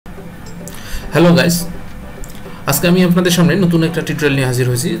Hello guys, আজকে আমি আপনাদের সামনে নতুন একটা টিউটোরিয়াল নিয়ে হাজির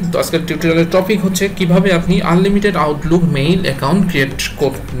হয়েছি। তো আজকের টিউটোরিয়ালের টপিক হচ্ছে কিভাবে আপনি unlimited Outlook mail account create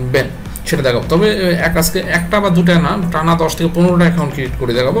করবেন সেটা দেখাবো। তবে আজকে একটা বা দুটা না, টানা 10 থেকে 15টা অ্যাকাউন্ট ক্রিয়েট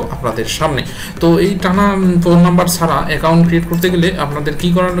করে দেখাবো আপনাদের সামনে। তো এই টানা ফোন নাম্বার ছাড়া অ্যাকাউন্ট ক্রিয়েট করতে গেলে আপনাদের কী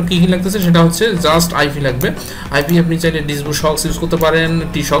লাগতেছে সেটা হচ্ছে জাস্ট আইপি লাগবে। আইপি আপনি চাইলে ডিসবু শক্স ইউজ করতে পারেন,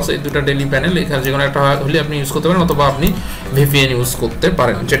 টি শক্স, এই দুটা ডেলি প্যানেল এখানে যে কোনো একটা হলে আপনি ইউজ করতে পারেন, অথবা আপনি ভিপিএন ইউজ করতে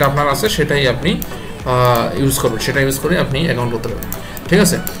পারেন। যেটা আপনার আছে সেটাই আপনি ইউজ করবেন, সেটা ইউজ করে আপনি অ্যাকাউন্ট করতে পারবেন। ঠিক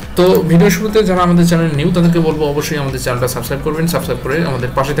আছে, তো ভিডিও শুরুতে যারা আমাদের চ্যানেল নিউ তাদেরকে বলবো অবশ্যই আমাদের চ্যানেলটা সাবস্ক্রাইব করবেন, সাবস্ক্রাইব করে আমাদের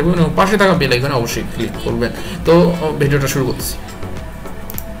পাশে থাকবেন এবং পাশে থাকা বেল আইকনে অবশ্যই ক্লিক করবেন। তো ভিডিওটা শুরু করতেছি।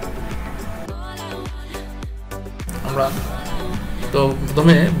 আমরা তো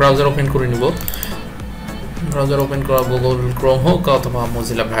প্রথমে ব্রাউজার ওপেন করে নিব। ব্রাউজার ওপেন করা গুগল ক্রোম হোক অথবা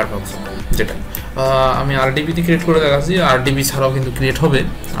মোজিলা ফায়ারফক্স, যেটা আমি আরডিবিতে ক্রিয়েট করে দেখাচ্ছি। আরডিবি ছাড়াও কিন্তু ক্রিয়েট হবে,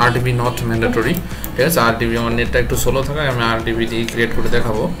 আরডিবি নট ম্যান্ডেটরি। ঠিক আছে, আরডিবি আমার নেটটা একটু স্লো থাকায় আমি আরডিবি দিয়ে ক্রিয়েট করে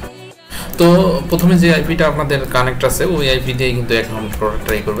দেখাবো। তো প্রথমে যে আইপিটা আপনাদের কানেক্ট আছে ওই আইপি দিয়ে কিন্তু অ্যাকাউন্ট করার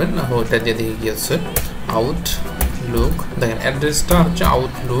ট্রাই করবেন। ওইটা দিয়ে দেখে কি আছে, আউটলুক, দেখেন অ্যাড্রেসটা হচ্ছে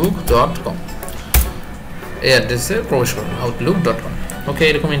outlook.com, এই অ্যাড্রেসে প্রবেশ করুন outlook.com। ওকে,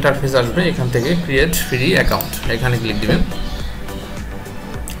 এরকম ইন্টারফেস আসবে। এখান থেকে ক্রিয়েট ফ্রি অ্যাকাউন্ট এখানে ক্লিক দিবেন।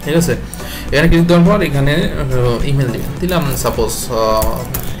 ঠিক আছে, এখানে ক্লিক দেওয়ার পর এখানে ইমেল দিবেন। দিলাম সাপোজ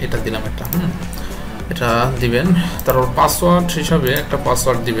এটা দিলাম একটা, এটা দিবেন। তারপর পাসওয়ার্ড হিসাবে একটা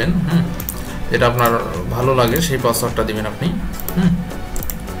পাসওয়ার্ড দিবেন, যেটা আপনার ভালো লাগে সেই পাসওয়ার্ডটা দিবেন আপনি।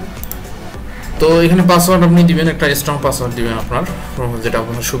 তো এখানে পাসওয়ার্ড আপনি দিবেন, একটা স্ট্রং পাসওয়ার্ড দিবেন আপনার, যেটা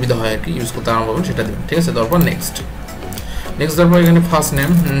আপনার সুবিধা হয় আর কি, ইউজ করতে আরাম পাবেন সেটা দিবেন। ঠিক আছে, তারপর নেক্সট তারপর এখানে ফার্স্ট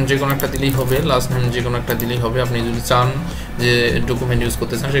নেম যে কোনো একটা দিলেই হবে, লাস্ট নেম যে কোনো একটা দিলেই হবে। আপনি যদি চান যে ডকুমেন্ট ইউজ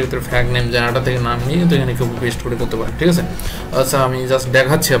করতে চান সেক্ষেত্রে ফ্যাগ নেম জেনারেটর থেকে নাম নিয়ে কিন্তু এখানে কপি পেস্ট করে করতে পারেন। ঠিক আছে, আচ্ছা আমি জাস্ট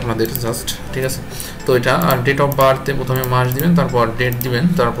দেখাচ্ছি আপনাদের জাস্ট। ঠিক আছে, তো এটা ডেট অফ বার্থে প্রথমে মাস দিবেন, তারপর ডেট দিবেন,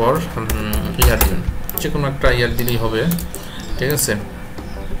 তারপর ইয়ার দিবেন, যে কোনো একটা ইয়ার দিলেই হবে। ঠিক আছে,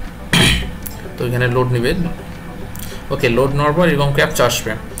 তো এখানে লোড নেবেন। ওকে, লোড নেওয়ার পর এরকম ক্যাপচা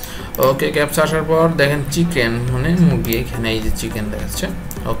আসবে। ওকে, ক্যাপচা আসার পর দেখেন চিকেন মানে মুরগি, এখানে এই যে চিকেন দেখাচ্ছে।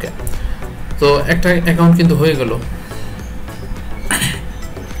 ওকে, তো একটা অ্যাকাউন্ট কিন্তু হয়ে গেল।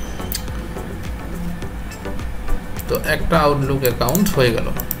 তো একটা আউটলুক অ্যাকাউন্ট হয়ে গেল।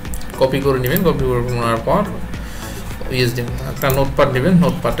 কপি করে নেবেন, কপি করে নেওয়ার পর ইউজ দিবেন, একটা নোটপ্যাড নেবেন,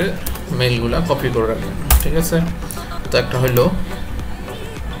 নোটপ্যাডে মেইলগুলো কপি করে রাখবেন। ঠিক আছে, তো একটা হইলো।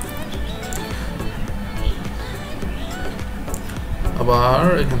 আবার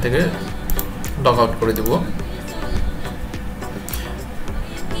এখান থেকে লগ আউট করে দেব।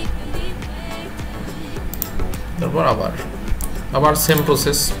 তারপর আবার সেম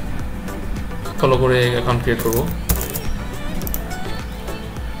প্রসেস ফলো করে অ্যাকাউন্ট ক্রিয়েট করব।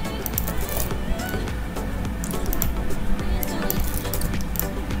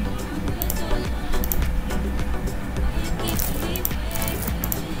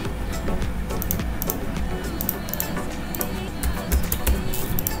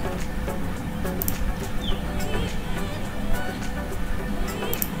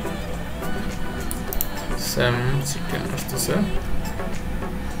 সেম চিকেন আসতেছে।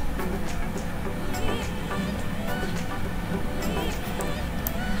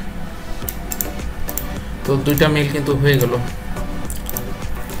 তো দুইটা মেইল কিন্তু হয়ে গেল,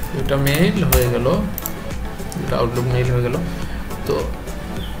 দুইটা মেইল হয়ে গেল, দুইটা আউটলুক মেইল হয়ে গেল। তো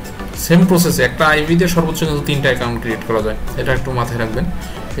সেম প্রসেসে একটা আইভিতে সর্বোচ্চ কিন্তু 3টা অ্যাকাউন্ট ক্রিয়েট করা যায়, এটা একটু মাথায় রাখবেন।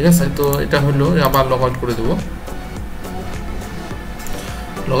 ঠিক আছে, তো এটা হলো। আবার লগ আউট করে দেবো।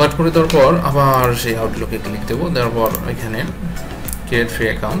 লগ আউট করে দেওয়ার পর আবার সেই আউটলুকে ক্লিক দেবো, দেওয়ার পর এখানে ক্রিয়েট ফ্রি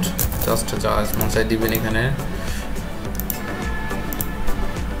অ্যাকাউন্ট জাস্ট যা মন চাই দিবেন। এখানে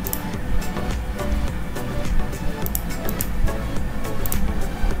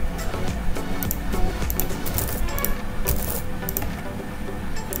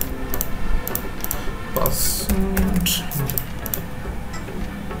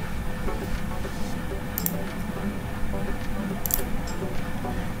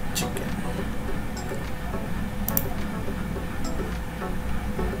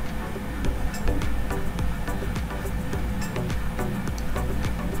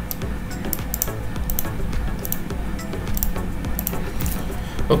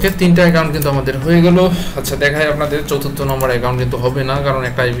ওকে, 3টা অ্যাকাউন্ট কিন্তু আমাদের হয়ে গেল। আচ্ছা দেখাই আপনাদের চতুর্থ নম্বর অ্যাকাউন্ট কিন্তু হবে না, কারণ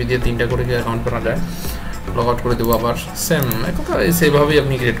একটা আইপি দিয়ে 3টা করে অ্যাকাউন্ট করা যায়। লগ আউট করে দেবো। আবার সেম সেইভাবেই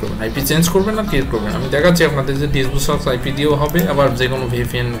আপনি ক্রিয়েট করবেন, আইপি চেঞ্জ করবেন না ক্রিয়েট করবেন। আমি দেখাচ্ছি আপনাদের যে ডিসবু শক্স আইপি দিয়েও হবে, আবার যে কোনো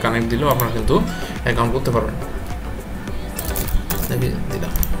ভিপিএন কানেক্ট দিলেও আপনারা কিন্তু অ্যাকাউন্ট করতে পারবেন।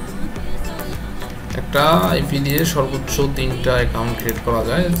 দিলাম একটা আইপি দিয়ে সর্বোচ্চ 3টা অ্যাকাউন্ট ক্রিয়েট করা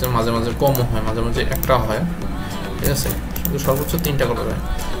যায়, যে মাঝে মাঝে কমও হয়, মাঝে মাঝে একটা হয়, ঠিক আছে, শুধু সর্বোচ্চ 3টা করা যায়।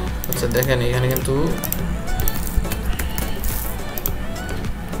 আচ্ছা দেখেন এখানে কিন্তু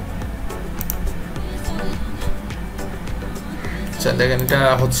আচ্ছা দেখেন এটা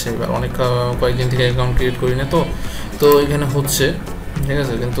হচ্ছে, এবার অনেক কয়েকদিন থেকে অ্যাকাউন্ট ক্রিয়েট করি না, তো এখানে হচ্ছে, ঠিক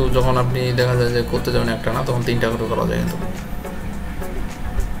আছে, কিন্তু যখন আপনি দেখা যায় যে করতে যাবেন একটা না, তখন 3টা করে করা যায়। কিন্তু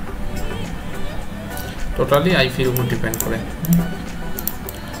টোটালি আইপির উপর ডিপেন্ড করে।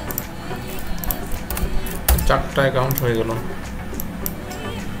 4টা অ্যাকাউন্ট হয়ে গেল।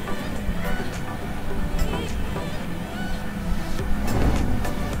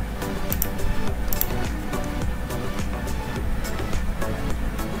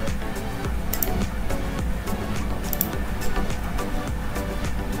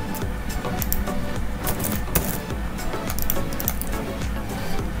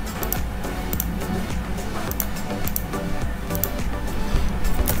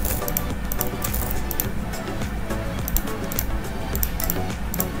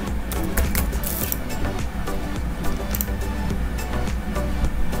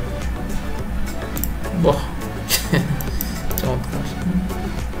 বাহ চমৎকার।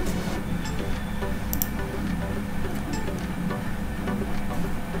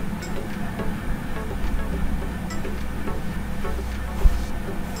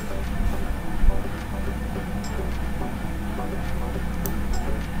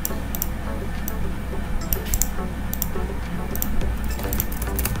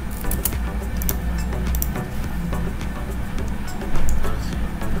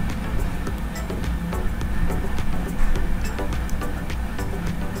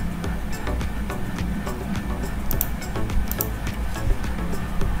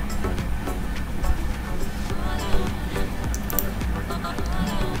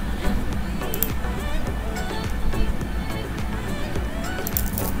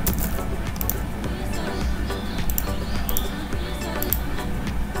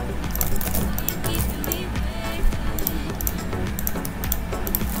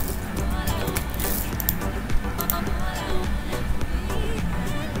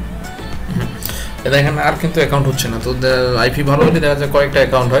 দেখেন আর কিন্তু অ্যাকাউন্ট হচ্ছে না, তো আইপি ভালো হলে দেখা যায় কয়েকটা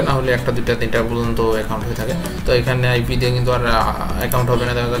অ্যাকাউন্ট হয়, না হলে 1টা 2টা 3টা পর্যন্ত অ্যাকাউন্ট হয়ে থাকে। তো এখানে আইপি দিয়ে কিন্তু আর অ্যাকাউন্ট হবে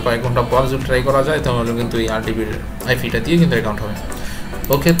না, দেখা যায় কয়েক ঘন্টা পর যদি ট্রাই করা যায় তাহলে কিন্তু এই আরটিপির আইপিটা দিয়ে কিন্তু অ্যাকাউন্ট হবে।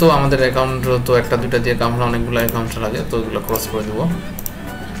 ওকে, তো আমাদের অ্যাকাউন্ট তো 1টা 2টা দিয়ে কাম হলে অনেকগুলো অ্যাকাউন্ট লাগে, তো এগুলো ক্রস করে দেবো।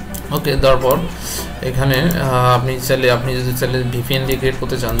 ওকে, তারপর এখানে আপনি যদি চাইলে ভিপিএন দিয়ে ক্রিয়েট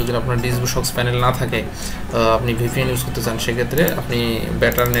করতে চান, যদি আপনার ডিসবক্স প্যানেল না থাকে, আপনি ভিপিএন ইউজ করতে চান, সেক্ষেত্রে আপনি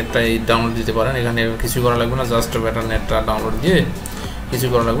ব্যাটার নেটটাই ডাউনলোড দিতে পারেন। এখানে কিছু করা লাগবে না, জাস্ট ব্যাটার নেটটা ডাউনলোড দিয়ে কিছু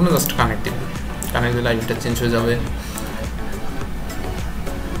করা লাগবে না, জাস্ট কানেক্ট দিবেন। কানেক্ট দিলে আইপিটা চেঞ্জ হয়ে যাবে।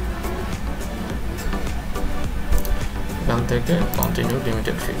 এখান থেকে কন্টিনিউ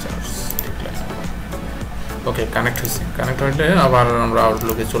লিমিটেড ফিচার্স, ওকে কানেক্ট হয়েছে। কানেক্ট হলে আবার আমরা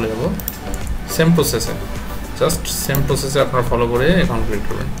আউটলুকে চলে যাব, সেম প্রসেসে, জাস্ট সেম প্রসেসে আপনারা ফলো করে অ্যাকাউন্ট ক্রিয়েট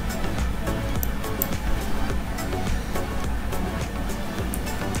করবেন।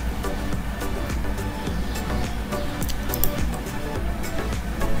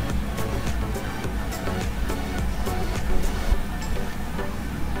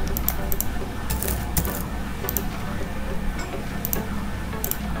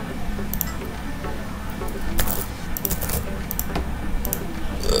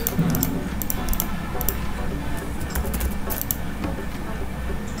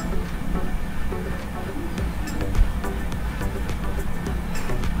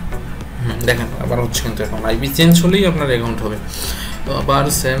 দেখেন আবার হচ্ছে, কিন্তু এখন আইপি চেঞ্জ হলেই আপনার অ্যাকাউন্ট হবে। তো আবার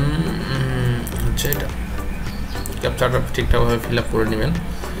সেম হচ্ছে, এটা ক্যাপচারটা ঠিকঠাকভাবে ফিল আপ করে নেবেন।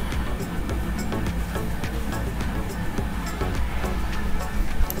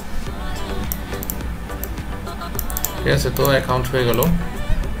 ঠিক আছে, তো অ্যাকাউন্ট হয়ে গেল।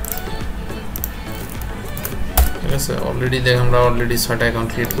 ঠিক আছে, অলরেডি আমরা অলরেডি 6টা অ্যাকাউন্ট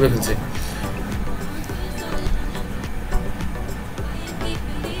ক্রিয়েট করে ফেলছি।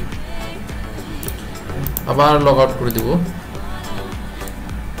 আবার লগ আউট করে দিব।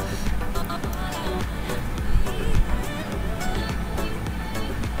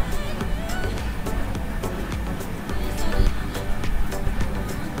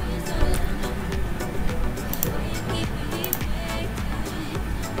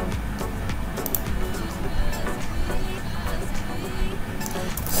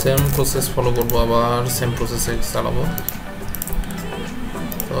 সেম প্রসেস ফলো করবো, আবার সেম প্রসেসে চালাবো,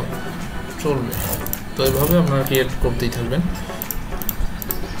 তো চলবে। তো এইভাবে আপনারা ক্রিয়েট করতেই থাকবেন।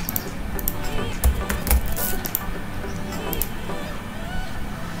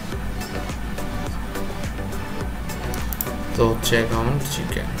 তো হচ্ছে অ্যাকাউন্ট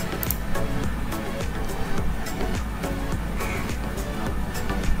চিকেন।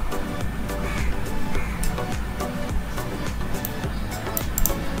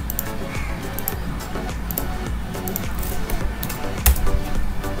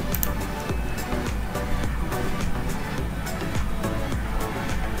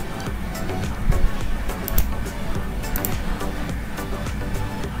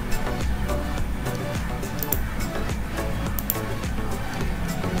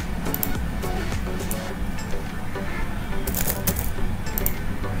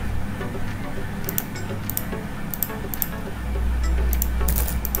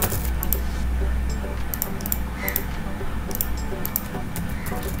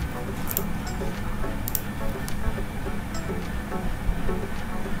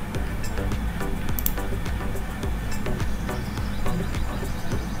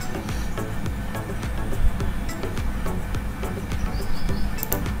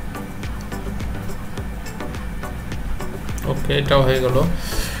 ওকে, এটাও হয়ে গেল।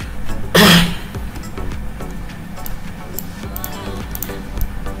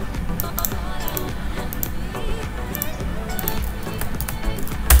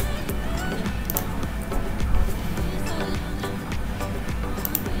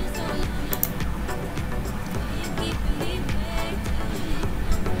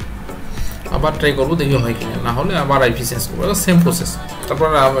 আবার ট্রাই করবো, দেখি হয় কিনা, না হলে আবার আইপি চেঞ্জ করবো, সেম প্রসেস। তারপর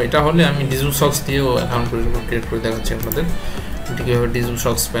এটা হলে আমি ডিজু সক্স দিয়েও অ্যাকাউন্ট ক্রিয়েট করে দেখাচ্ছি আপনাদের। কীভাবে ডিজু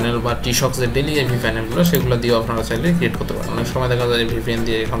সক্স প্যানেল বা টি সক্সের ডেলি আইপি প্যানেলগুলো সেগুলো দিয়েও আপনারা চাইলে ক্রিয়েট করতে পারেন। অনেক সময় দেখা যায় ভিপিএন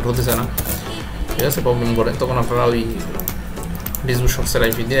দিয়ে অ্যাকাউন্ট হতে চায় না, ঠিক আছে, প্রবলেম করে, তখন আপনারা ওই ডিজু সক্সের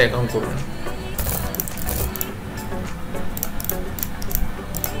আইপি দিয়ে অ্যাকাউন্ট করবেন।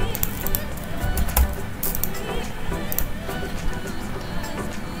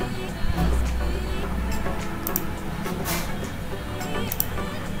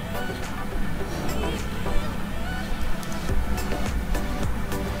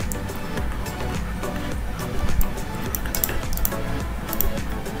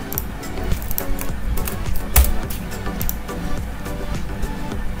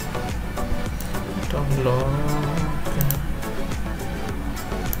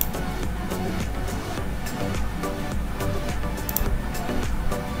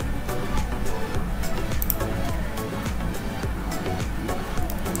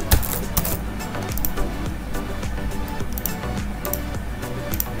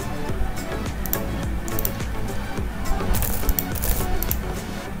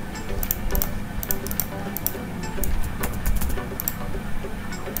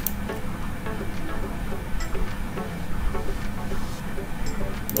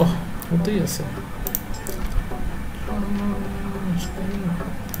 হতেই আছে।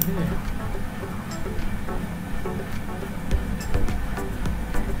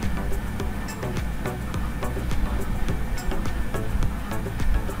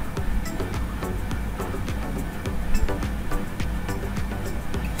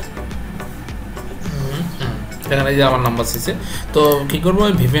 এখানে যে আমার নাম্বার এসেছে, তো কি করবো,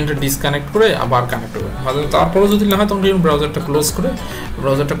 ভিপিএনটা ডিসকানেক্ট করে আবার কানেক্ট করবেন। তারপরেও যদি না হয় তখন ব্রাউজারটা ক্লোজ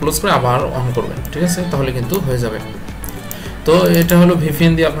করে আবার অন করবেন, ঠিক আছে, তাহলে কিন্তু হয়ে যাবে। তো এটা হলো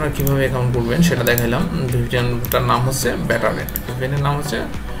ভিপিএন দিয়ে আপনারা কীভাবে অ্যাকাউন্ট করবেন সেটা দেখাইলাম। ভিপিএনটার নাম হচ্ছে বেটারনেট, ভিপিএনের নাম হচ্ছে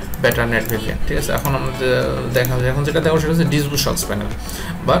বেটারনেট ভিপিএন, ঠিক আছে। এখন আমাদের এখন যেটা দেখো সেটা হচ্ছে ডিজু সক্স প্যানেল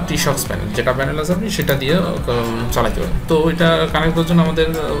বা টি সক্স প্যানেল, যেটা প্যানেল আছে আপনি সেটা দিয়ে চালাতে পারেন। তো এটা কানেক্ট করার জন্য আমাদের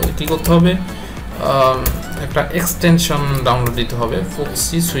কী করতে হবে, একটা এক্সটেনশন ডাউনলোড দিতে হবে,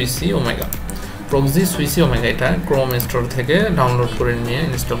 প্রক্সি সুইসি ওমেগা। এটা ক্রোম স্টোর থেকে ডাউনলোড করে নিয়ে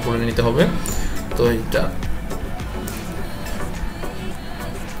ইনস্টল করে নিতে হবে। তো এটা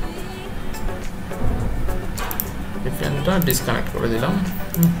ভিপিএনটা ডিসকানেক্ট করে দিলাম।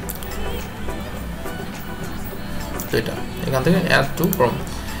 তো এটা এখান থেকে অ্যাড টু ক্রোম,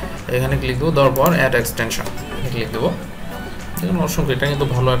 এখানে ক্লিক দেবো, দেওয়ার পর অ্যাড এক্সটেনশন ক্লিক দেবো। দেখুন অসংখ্য, এটা কিন্তু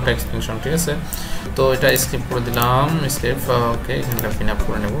ভালো একটা এক্সটেনশন, ঠিক আছে। তো এটা স্কিপ করে দিলাম, ওকে, এখানটা পিন আপ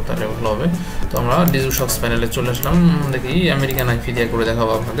করে নেব, তাহলে ভালো হবে। তো আমরা ডিজু সক্স প্যানেলে চলে আসলাম। দেখি আমেরিকান আইপি দিয়ে করে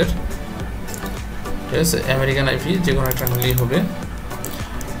দেখাবো আপনাদের, ঠিক আছে। আমেরিকান আইপি যে কোনো একটা নিলেই হবে।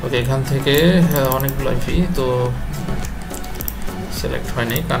 ওকে, এখান থেকে অনেকগুলো আইপি তো সিলেক্ট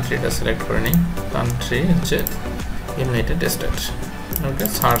হয়নি, কান্ট্রিটা সিলেক্ট করে নিই। কান্ট্রি হচ্ছে ইউনাইটেড স্টেটস। ওকে,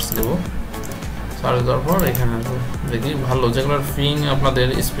 সার্চ দেবো, সার্চ দেওয়ার পর এখানে দেখি ভালো যেগুলোর পিং আপনাদের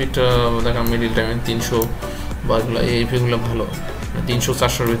স্পিড দেখা মিডিল টাইমে 300 বা এগুলো এই আইপিগুলো ভালো,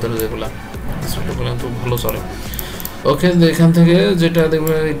 300-400-র ভিতরে যেগুলো স্পিডগুলো কিন্তু ভালো চলে। ওকে, এখান থেকে যেটা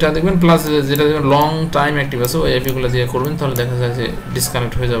দেখবেন এটা দেখবেন, প্লাস যেটা দেখবেন লং টাইম অ্যাক্টিভ আছে ওই আইপিগুলো দিয়ে করবেন, তাহলে দেখা যায় যে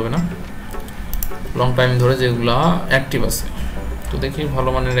ডিসকানেক্ট হয়ে যাবে না। লং টাইম ধরে যেগুলো অ্যাক্টিভ আছে। তো দেখি ভালো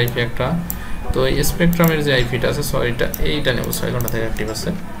মানের আইপি একটা, তো এই স্পেকট্রামের যে আইপিটা আছে এইটা নেব, 6 ঘন্টা থেকে অ্যাক্টিভ আছে।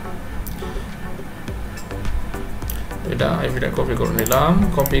 এটা আইপিটা কপি করে নিলাম,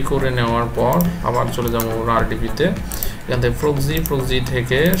 কপি করে নেওয়ার পর আবার চলে যাবো আরডিপিতে, এখান থেকে প্রক্সি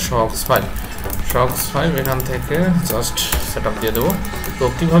থেকে শক্স 5 এখান থেকে জাস্ট সেটআপ দিয়ে দেবো। তো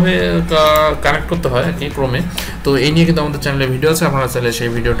কীভাবে কানেক্ট করতে হয় কি ক্রমে, তো এই নিয়ে কিন্তু আমাদের চ্যানেলে ভিডিও আছে, আপনারা চাইলে সেই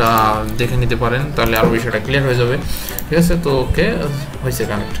ভিডিওটা দেখে নিতে পারেন, তাহলে আরও বিষয়টা ক্লিয়ার হয়ে যাবে। ঠিক আছে, তো ওকে হয়েছে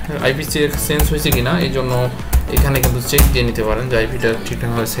কানেক্ট, আইপি চেঞ্জ হয়েছে কিনা এই জন্য এখানে কিন্তু চেক দিয়ে নিতে পারেন যে আইপিটা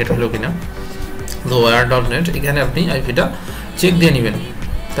ঠিকঠাকভাবে সেট হলো কিনা। তো wire.net এখানে আপনি আইপিটা চেক দিয়ে নেবেন,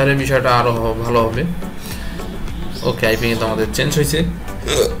 তাহলে বিষয়টা আরও ভালো হবে। ওকে, আইপি কিন্তু আমাদের চেঞ্জ হয়েছে।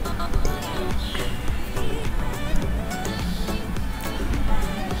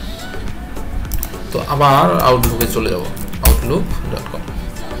 তো আবার আউটলুকে চলে যাব, outlook.com।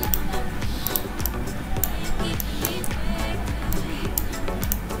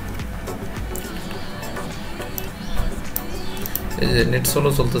 এই যে নেট স্লো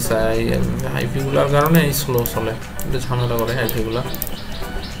চলতেছে, আইপিগুলোর কারণে এই স্লো চলে, একটু ঝামেলা করে আইপিগুলা,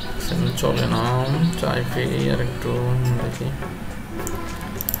 চলে না। আইপি আর একটু দেখি,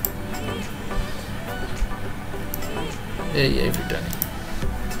 এই আইপিটা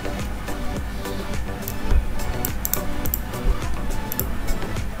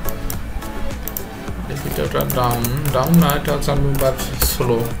ওটা ডাউন না, এটা চালু বাট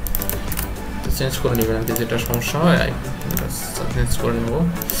স্লো, চেঞ্জ করে নেবেন আর কি, যেটা সমস্যা হয় চেঞ্জ করে নেব।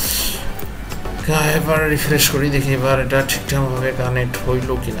 এবার রিফ্রেশ করি, দেখি এবার এটা ঠিকঠাকভাবে কানেক্ট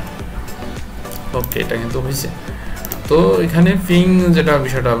হইলো কিনা। ওকে, এটা কিন্তু হয়েছে। তো এখানে পিং যেটা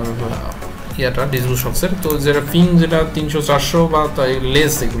বিষয়টা ইয়াটা ডিসবু শক্সের, তো যেটা পিং যেটা 300 400 বা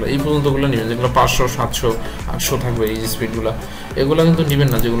লেস, এগুলো এই পর্যন্তগুলো নেবেন, যেগুলো 500 700 800 থাকবে এই স্পিডগুলো, এগুলো কিন্তু নেবেন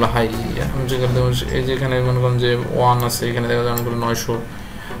না যেগুলো হাই। যেখানে এই যে এখানে মনে করেন যে 1 আছে, এখানে দেখা যায় অনেকগুলো 900,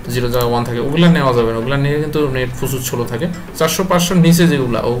 0 জায়গায় 1 থাকে, ওগুলো নেওয়া যাবে না, ওগুলো নিয়ে কিন্তু নেট প্রচুর স্লো থাকে। 400 500 নিচে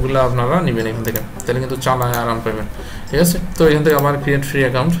যেগুলো, ওগুলো আপনারা নেবেন এখান থেকে, তাহলে কিন্তু চালায় আরাম পাবেন। ঠিক আছে, তো এখান থেকে আবার ক্রিয়েট ফ্রি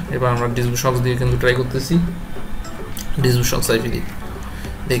অ্যাকাউন্ট, এবার আমরা ডিসবু শক্স দিয়ে কিন্তু ট্রাই করতেছি, ডিসবু শক্স আইপি দিয়ে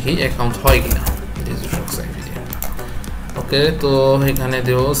দেখি অ্যাকাউন্ট হয় কিনা, ডিসবু শক্স আইপি দিয়ে। ওকে, তো এখানে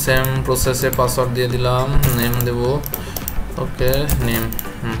দেবো সেম প্রসেসে পাসওয়ার্ড দিয়ে দিলাম, নেম দেবো, ওকে নেম,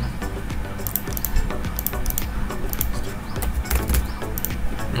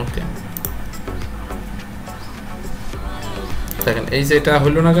 ওকে। দেখেন এই যে এটা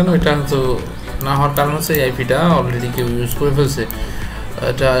হইলো না কেন, এটা তো না হওয়ার কারণ হচ্ছে এই আইপিটা অলরেডি কেউ ইউজ করে ফেলছে,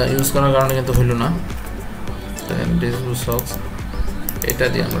 এটা ইউজ করার কারণে কিন্তু হইলো না। দেখেন ডিসবু শক্স, এটা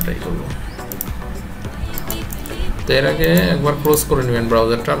দিয়ে আমরা ট্রাই করবো। তো এর আগে একবার ক্রস করে নেবেন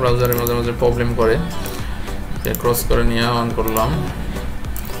ব্রাউজারটা, ব্রাউজারে মাঝে মাঝে প্রবলেম করে, ক্রস করে নিয়ে অন করলাম,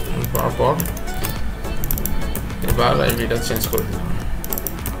 তারপর এবার আইপিটা চেঞ্জ করে দিলাম,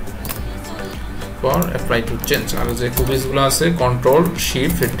 পর অ্যাপ্লাই টু চেঞ্জ। আর যে কুকিজগুলো আছে কন্ট্রোল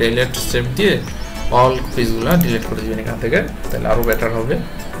শিফট ডিলিট স্টেপ দিয়ে অল কুকিজগুলো ডিলিট করে দিবেন এখান থেকে, তাহলে আরও বেটার হবে।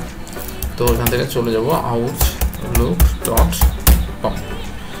 তো এখান থেকে চলে যাব outlook.com।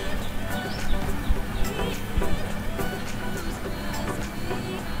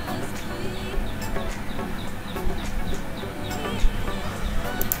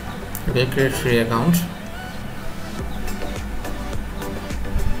 Okay, create free account.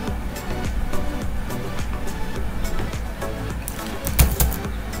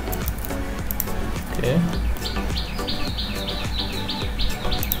 Okay.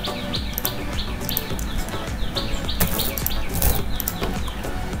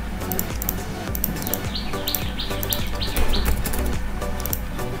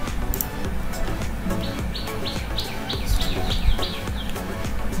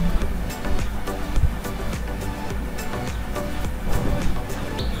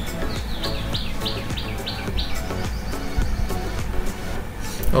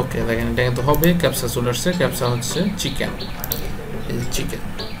 ওকে, দেখেন এটা কিন্তু হবে, ক্যাপচা চলে আসছে, ক্যাপচা হচ্ছে চিকেন, চিকেন।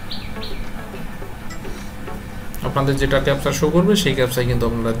 আপনাদের যেটা ক্যাপচা শো করবে সেই ক্যাপচাই কিন্তু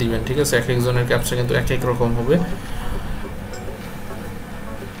আপনারা দিবেন। ঠিক আছে, এক একজনের ক্যাপচা কিন্তু এক এক রকম হবে।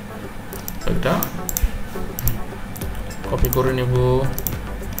 এটা কপি করে নিব,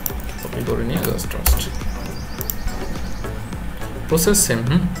 কপি করে নিয়ে জাস্ট প্রসেস সেম।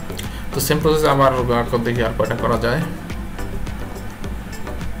 তো সেম প্রসেস আবার দেখি আর কয়টা করা যায়।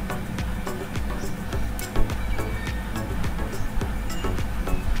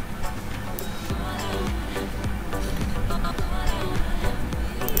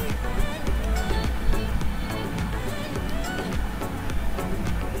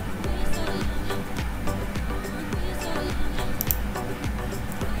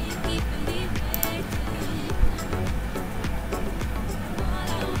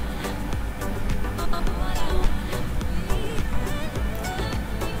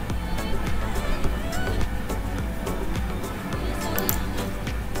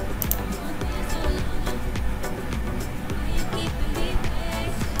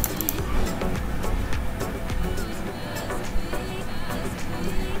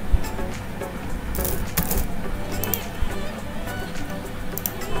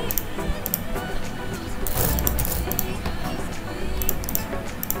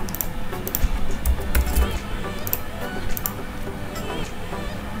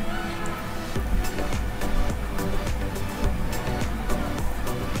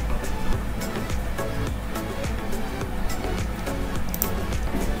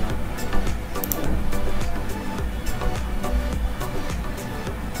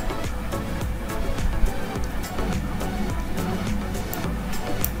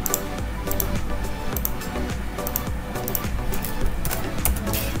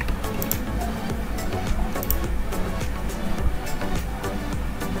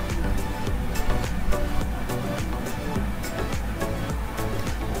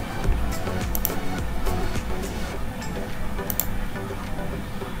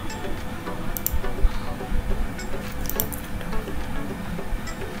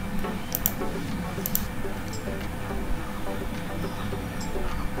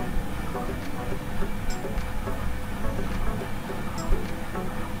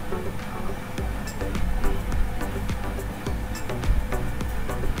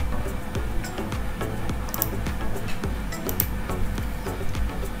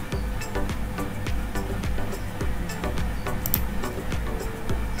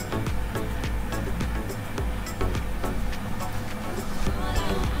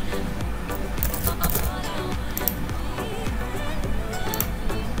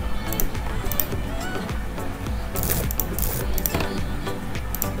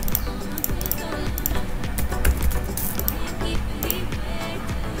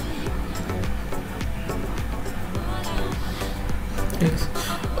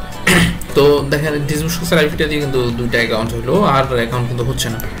 তো দেখেন ডিসবক্সের আইপিটা দিয়ে কিন্তু দুইটা অ্যাকাউন্ট হলো, আর অ্যাকাউন্ট কিন্তু হচ্ছে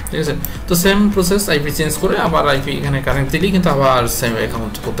না, ঠিক আছে। তো সেম প্রসেস, আইপি চেঞ্জ করে আবার আইপি এখানে কানেক্ট দিলেই কিন্তু আবার সেম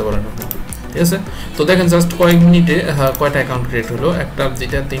অ্যাকাউন্ট করতে পারেন আপনি, ঠিক আছে। তো দেখেন জাস্ট কয়েক মিনিটে কয়টা অ্যাকাউন্ট ক্রিয়েট হলো, 1টা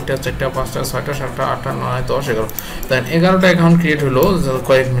 2টা 3টা 4টা 5টা 6টা 7টা 8টা 9 10 11, দেন 11টা অ্যাকাউন্ট ক্রিয়েট হলো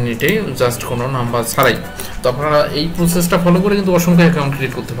কয়েক মিনিটে, জাস্ট কোনো নাম্বার ছাড়াই। তো আপনারা এই প্রসেসটা ফলো করে কিন্তু অসংখ্য অ্যাকাউন্ট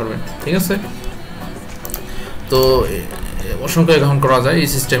ক্রিয়েট করতে পারবেন, ঠিক আছে। তো অসংখ্য অ্যাকাউন্ট করা যায় এই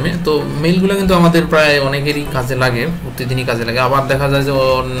সিস্টেমে। তো মেইলগুলো কিন্তু আমাদের প্রায় অনেকেরই কাজে লাগে, প্রতিদিনই কাজে লাগে। আবার দেখা যায় যে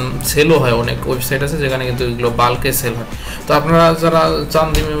সেলও হয়, অনেক ওয়েবসাইট আছে যেখানে কিন্তু এগুলো বাল্কে সেল হয়। তো আপনারা যারা চান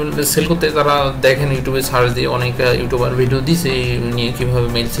সেল করতে, তারা দেখেন ইউটিউবে সার্চ দিয়ে অনেক ইউটিউবার ভিডিও দিয়েছে এই নিয়ে কীভাবে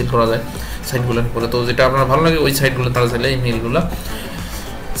মেইল সেল করা যায় সাইটগুলোর উপরে। তো যেটা আপনার ভালো লাগে ওই সাইটগুলো তারা চাইলে এই মেইলগুলো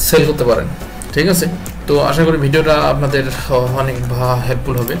সেল করতে পারেন, ঠিক আছে। তো আশা করি ভিডিওটা আপনাদের অনেক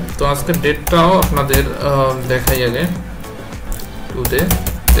হেল্পফুল হবে। তো আজকের ডেটটাও আপনাদের দেখাই আগে, টুডে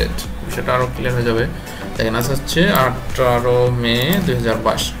ডেট, সেটা আরও ক্লিয়ার হয়ে যাবে। দেখেন আজ হচ্ছে 18 মে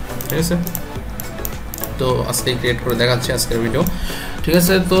 2022, ঠিক আছে। তো আজকে ক্রিয়েট করে দেখাচ্ছি আজকের ভিডিও, ঠিক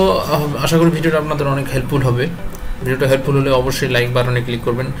আছে। তো আশা করি ভিডিওটা আপনাদের অনেক হেল্পফুল হবে। ভিডিওটা হেল্পফুল হলে অবশ্যই লাইক বাটনে ক্লিক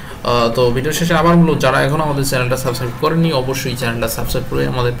করবেন। তো ভিডিও শেষে আবার বলবো, যারা এখনও আমাদের চ্যানেলটা সাবস্ক্রাইব করেননি অবশ্যই চ্যানেলটা সাবস্ক্রাইব করে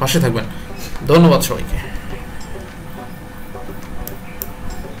আমাদের পাশে থাকবেন। ধন্যবাদ সবাইকে।